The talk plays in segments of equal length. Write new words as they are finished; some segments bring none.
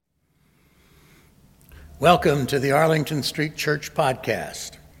Welcome to the Arlington Street Church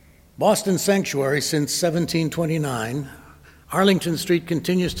Podcast. Boston Sanctuary since 1729, Arlington Street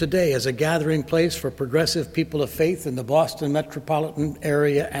continues today as a gathering place for progressive people of faith in the Boston metropolitan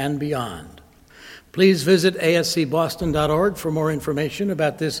area and beyond. Please visit ascboston.org for more information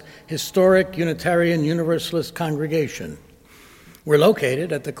about this historic Unitarian Universalist congregation. We're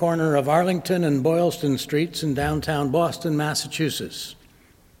located at the corner of Arlington and Boylston Streets in downtown Boston, Massachusetts.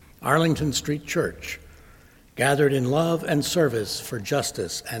 Arlington Street Church, gathered in love and service for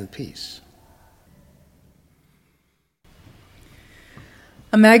justice and peace.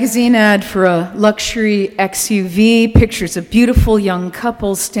 A magazine ad for a luxury XUV pictures a beautiful young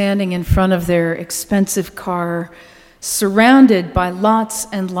couple standing in front of their expensive car, surrounded by lots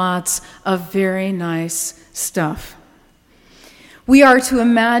and lots of very nice stuff. We are to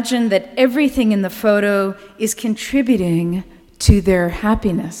imagine that everything in the photo is contributing to their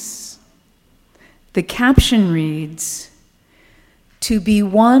happiness. The caption reads, "To be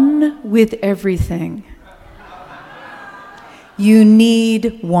one with everything, you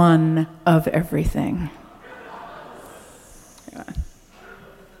need one of everything." Yeah.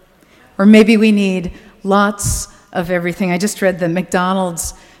 Or maybe we need lots of everything. I just read that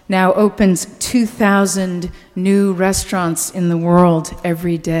McDonald's now opens 2,000 new restaurants in the world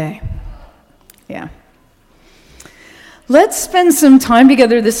every day. Yeah. Let's spend some time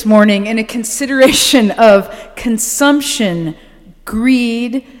together this morning in a consideration of consumption,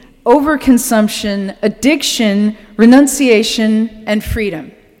 greed, overconsumption, addiction, renunciation, and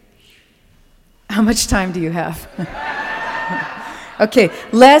freedom. How much time do you have? Okay,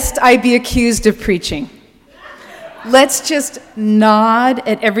 lest I be accused of preaching. Let's just nod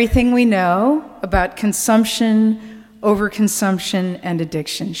at everything we know about consumption, overconsumption, and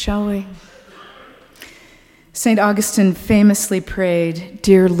addiction, shall we? St. Augustine famously prayed,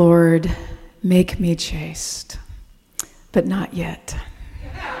 "Dear Lord, make me chaste, but not yet."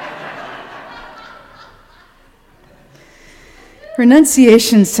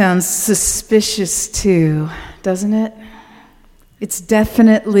 Renunciation sounds suspicious too, doesn't it? It's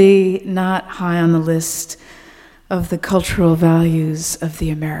definitely not high on the list of the cultural values of the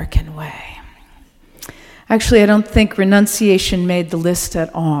American way. Actually, I don't think renunciation made the list at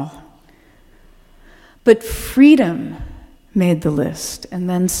all. But freedom made the list, and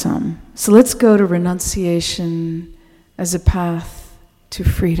then some. So let's go to renunciation as a path to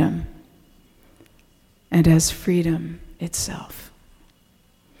freedom, and as freedom itself.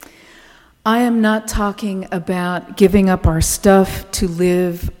 I am not talking about giving up our stuff to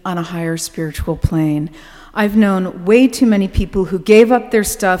live on a higher spiritual plane. I've known way too many people who gave up their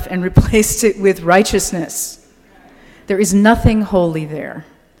stuff and replaced it with righteousness. There is nothing holy there.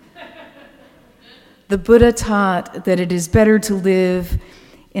 The Buddha taught that it is better to live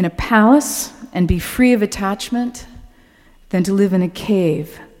in a palace and be free of attachment than to live in a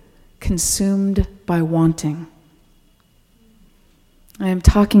cave consumed by wanting. I am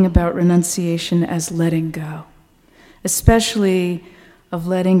talking about renunciation as letting go, especially of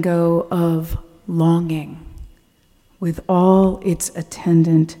letting go of longing with all its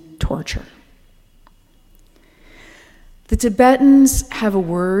attendant torture. The Tibetans have a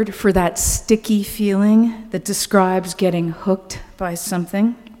word for that sticky feeling that describes getting hooked by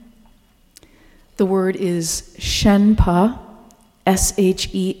something. The word is Shenpa,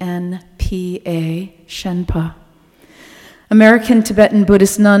 S-H-E-N-P-A, Shenpa. American Tibetan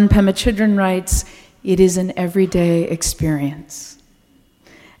Buddhist nun Pema Chodron writes, "It is an everyday experience.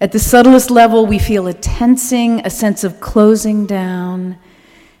 At the subtlest level, we feel a tensing, a sense of closing down,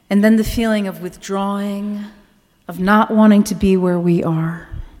 and then the feeling of withdrawing, of not wanting to be where we are.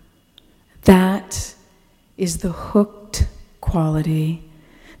 That is the hooked quality.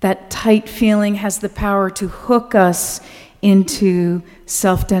 That tight feeling has the power to hook us into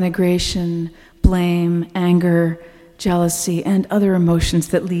self-denigration, blame, anger, jealousy, and other emotions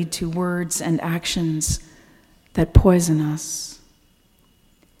that lead to words and actions that poison us.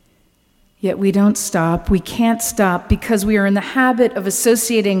 Yet we don't stop. We can't stop because we are in the habit of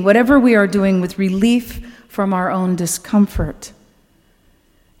associating whatever we are doing with relief from our own discomfort.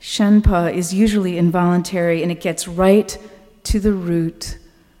 Shenpa is usually involuntary, and it gets right to the root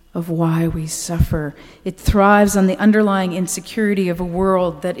of why we suffer. It thrives on the underlying insecurity of a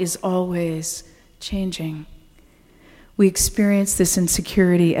world that is always changing. We experience this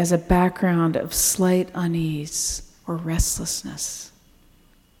insecurity as a background of slight unease or restlessness.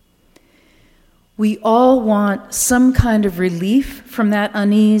 We all want some kind of relief from that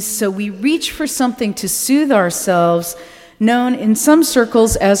unease, so we reach for something to soothe ourselves, known in some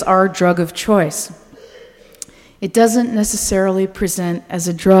circles as our drug of choice. It doesn't necessarily present as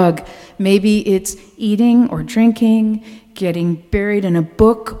a drug. Maybe it's eating or drinking, getting buried in a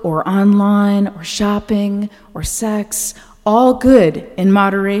book or online or shopping or sex, all good in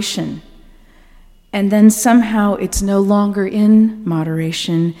moderation. And then somehow it's no longer in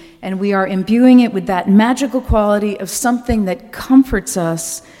moderation, and we are imbuing it with that magical quality of something that comforts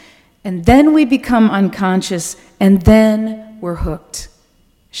us, and then we become unconscious, and then we're hooked.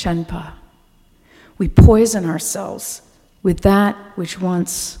 Shenpa. We poison ourselves with that which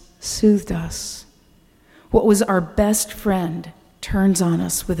once soothed us. What was our best friend turns on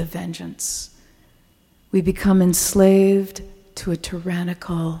us with a vengeance. We become enslaved to a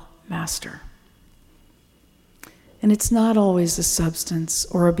tyrannical master. And it's not always a substance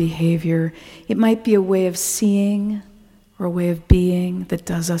or a behavior. It might be a way of seeing or a way of being that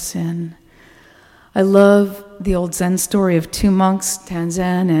does us in. I love the old Zen story of two monks,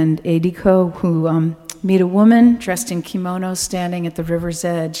 Tanzan and Eidiko, who meet a woman dressed in kimono standing at the river's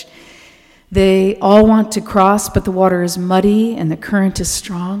edge. They all want to cross, but the water is muddy and the current is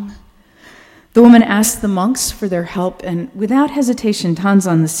strong. The woman asks the monks for their help, and without hesitation,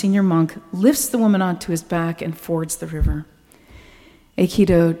 Tanzan, the senior monk, lifts the woman onto his back and fords the river.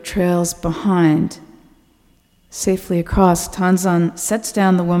 Aikido trails behind. Safely across, Tanzan sets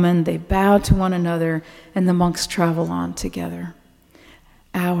down the woman, they bow to one another, and the monks travel on together.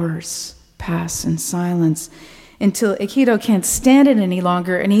 Hours pass in silence until Aikido can't stand it any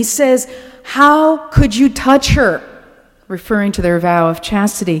longer, and he says, "How could you touch her?" referring to their vow of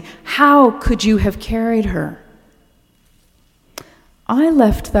chastity. "How could you have carried her?" "I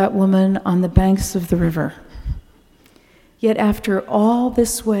left that woman on the banks of the river. Yet after all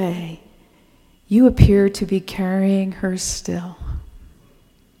this way, you appear to be carrying her still."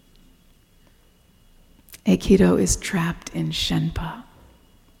 Aikido is trapped in Shenpa.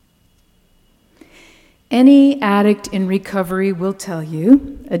 Any addict in recovery will tell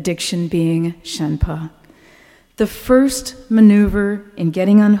you, addiction being Shenpa, the first maneuver in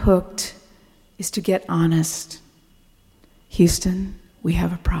getting unhooked is to get honest. Houston, we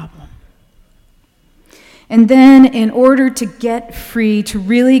have a problem. And then in order to get free, to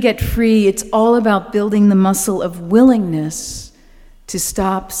really get free, it's all about building the muscle of willingness to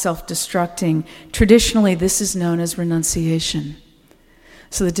stop self-destructing. Traditionally, this is known as renunciation.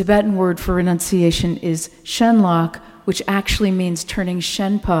 So the Tibetan word for renunciation is shenlok, which actually means turning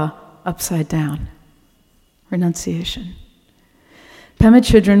Shenpa upside down. Renunciation. Pema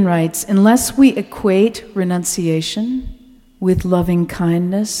Chodron writes, unless we equate renunciation with loving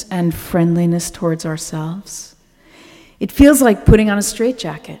kindness and friendliness towards ourselves, it feels like putting on a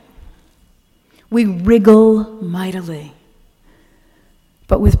straitjacket. We wriggle mightily.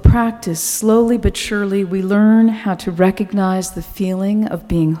 But with practice, slowly but surely, we learn how to recognize the feeling of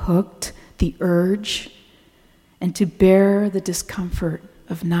being hooked, the urge, and to bear the discomfort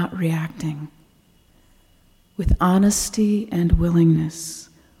of not reacting. With honesty and willingness,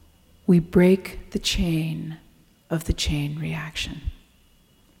 we break the chain of the chain reaction.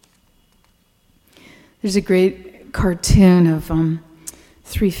 There's a great cartoon of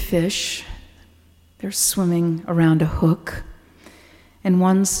three fish. They're swimming around a hook. And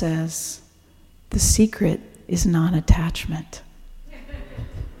one says, the secret is non-attachment.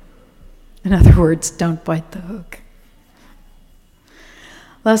 In other words, don't bite the hook.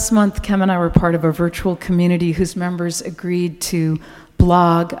 Last month, Kem and I were part of a virtual community whose members agreed to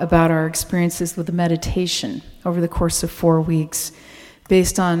blog about our experiences with meditation over the course of 4 weeks,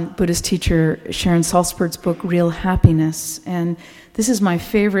 based on Buddhist teacher Sharon Salzberg's book, Real Happiness. And this is my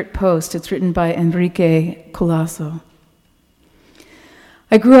favorite post. It's written by Enrique Colasso.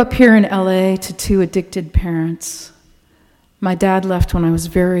 I grew up here in LA to two addicted parents. My dad left when I was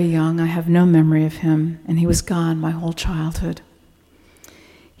very young. I have no memory of him, and he was gone my whole childhood.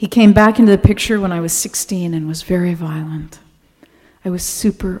 He came back into the picture when I was 16 and was very violent. I was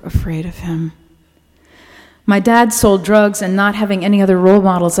super afraid of him. My dad sold drugs, and not having any other role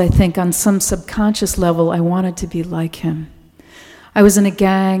models, I think on some subconscious level, I wanted to be like him. I was in a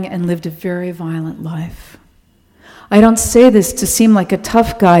gang and lived a very violent life. I don't say this to seem like a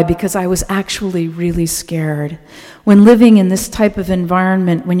tough guy because I was actually really scared. When living in this type of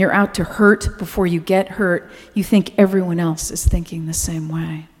environment, when you're out to hurt before you get hurt, you think everyone else is thinking the same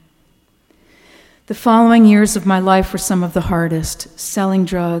way. The following years of my life were some of the hardest: selling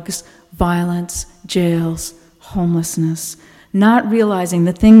drugs, violence, jails, homelessness, not realizing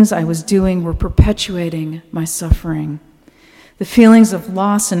the things I was doing were perpetuating my suffering. The feelings of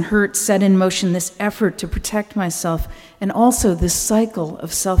loss and hurt set in motion this effort to protect myself, and also this cycle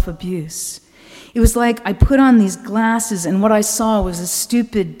of self-abuse. It was like I put on these glasses and what I saw was a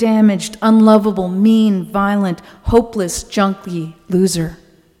stupid, damaged, unlovable, mean, violent, hopeless, junky loser.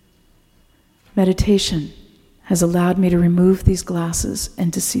 Meditation has allowed me to remove these glasses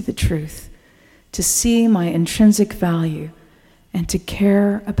and to see the truth, to see my intrinsic value, and to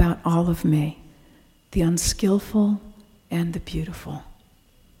care about all of me, the unskillful and the beautiful.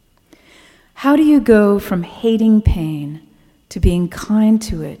 How do you go from hating pain to being kind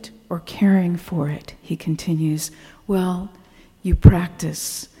to it or caring for it? He continues. Well, you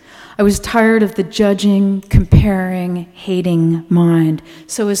practice. I was tired of the judging, comparing, hating mind.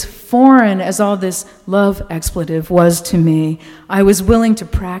 So as foreign as all this love expletive was to me, I was willing to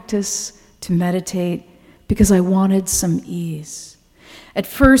practice, to meditate, because I wanted some ease. At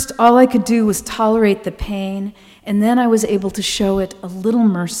first, all I could do was tolerate the pain, and then I was able to show it a little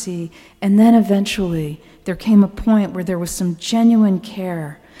mercy, and then eventually there came a point where there was some genuine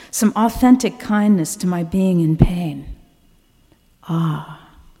care, some authentic kindness to my being in pain.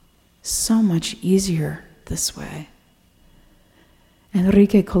 So much easier this way.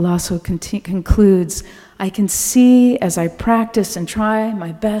 Enrique Colasso concludes, I can see as I practice and try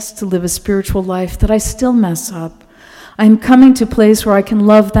my best to live a spiritual life that I still mess up. I'm coming to a place where I can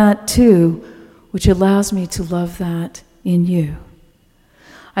love that too, which allows me to love that in you.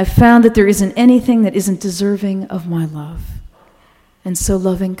 I've found that there isn't anything that isn't deserving of my love. And so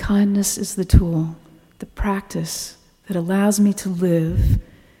loving kindness is the tool, the practice that allows me to live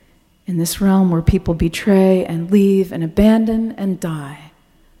in this realm where people betray and leave and abandon and die,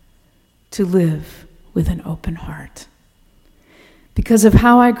 to live with an open heart. Because of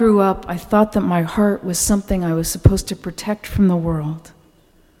how I grew up, I thought that my heart was something I was supposed to protect from the world.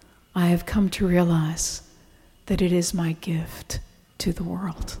 I have come to realize that it is my gift to the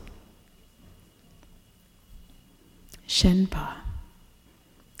world. Shenpa.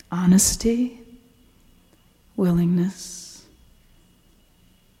 Honesty, willingness,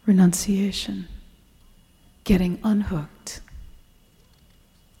 renunciation, getting unhooked,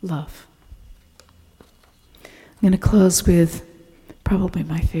 love. I'm going to close with probably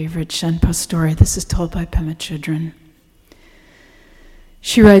my favorite Shenpa story. This is told by Pema Chodron.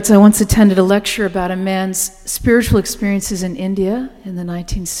 She writes, I once attended a lecture about a man's spiritual experiences in India in the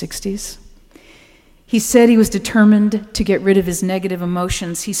 1960s. He said he was determined to get rid of his negative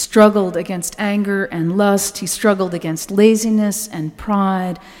emotions. He struggled against anger and lust. He struggled against laziness and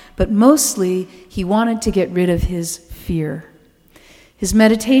pride. But mostly, he wanted to get rid of his fear. His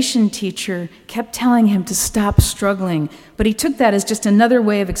meditation teacher kept telling him to stop struggling, but he took that as just another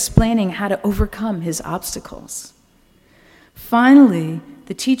way of explaining how to overcome his obstacles. Finally,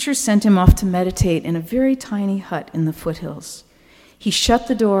 the teacher sent him off to meditate in a very tiny hut in the foothills. He shut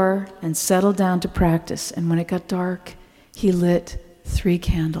the door and settled down to practice, and when it got dark, he lit 3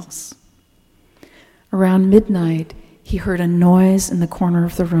 candles. Around midnight, he heard a noise in the corner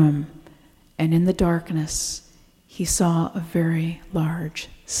of the room, and in the darkness, he saw a very large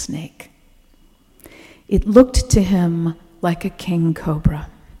snake. It looked to him like a king cobra.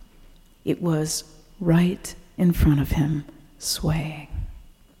 It was right in front of him, swaying.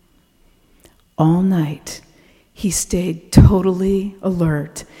 All night, he stayed totally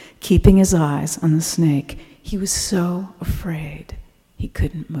alert, keeping his eyes on the snake. He was so afraid he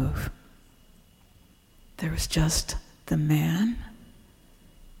couldn't move. There was just the man,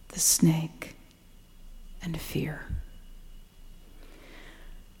 the snake, and fear.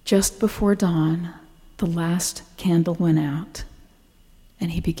 Just before dawn, the last candle went out, and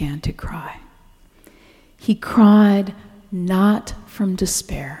he began to cry. He cried not from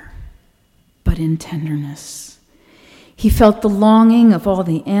despair, but in tenderness. He felt the longing of all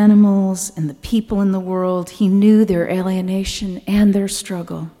the animals and the people in the world. He knew their alienation and their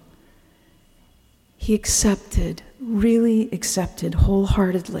struggle. He accepted, really accepted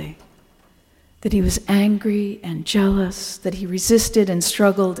wholeheartedly that he was angry and jealous, that he resisted and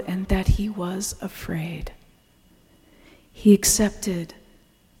struggled, and that he was afraid. He accepted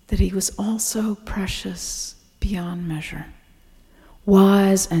that he was also precious beyond measure,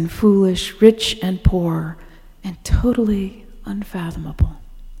 wise and foolish, rich and poor, and totally unfathomable.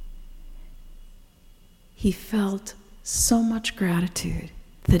 He felt so much gratitude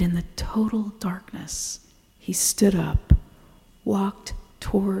that in the total darkness, he stood up, walked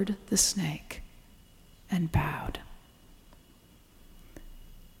toward the snake, and bowed.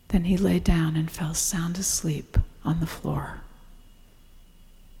 Then he lay down and fell sound asleep on the floor.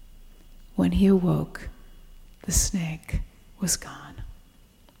 When he awoke, the snake was gone.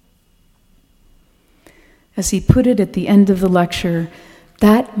 As he put it at the end of the lecture,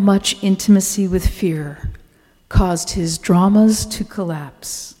 that much intimacy with fear caused his dramas to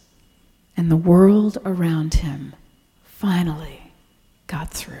collapse and the world around him finally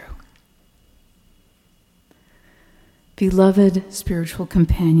got through. Beloved spiritual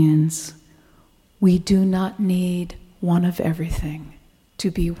companions, we do not need one of everything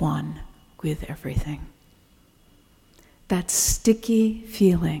to be one with everything. That sticky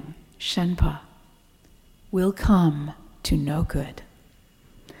feeling, Shenpa, will come to no good.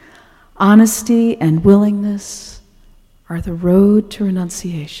 Honesty and willingness are the road to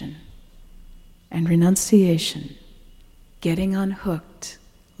renunciation, and renunciation, getting unhooked,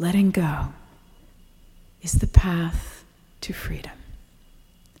 letting go, is the path to freedom.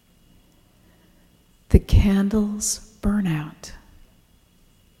 The candles burn out,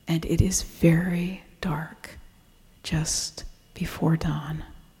 and it is very dark just before dawn.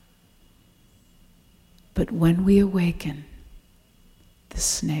 But when we awaken, the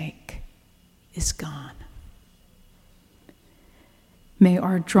snake is gone. May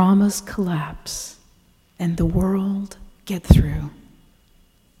our dramas collapse and the world get through.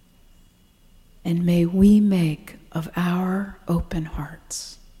 And may we make of our open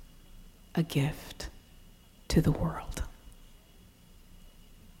hearts a gift to the world.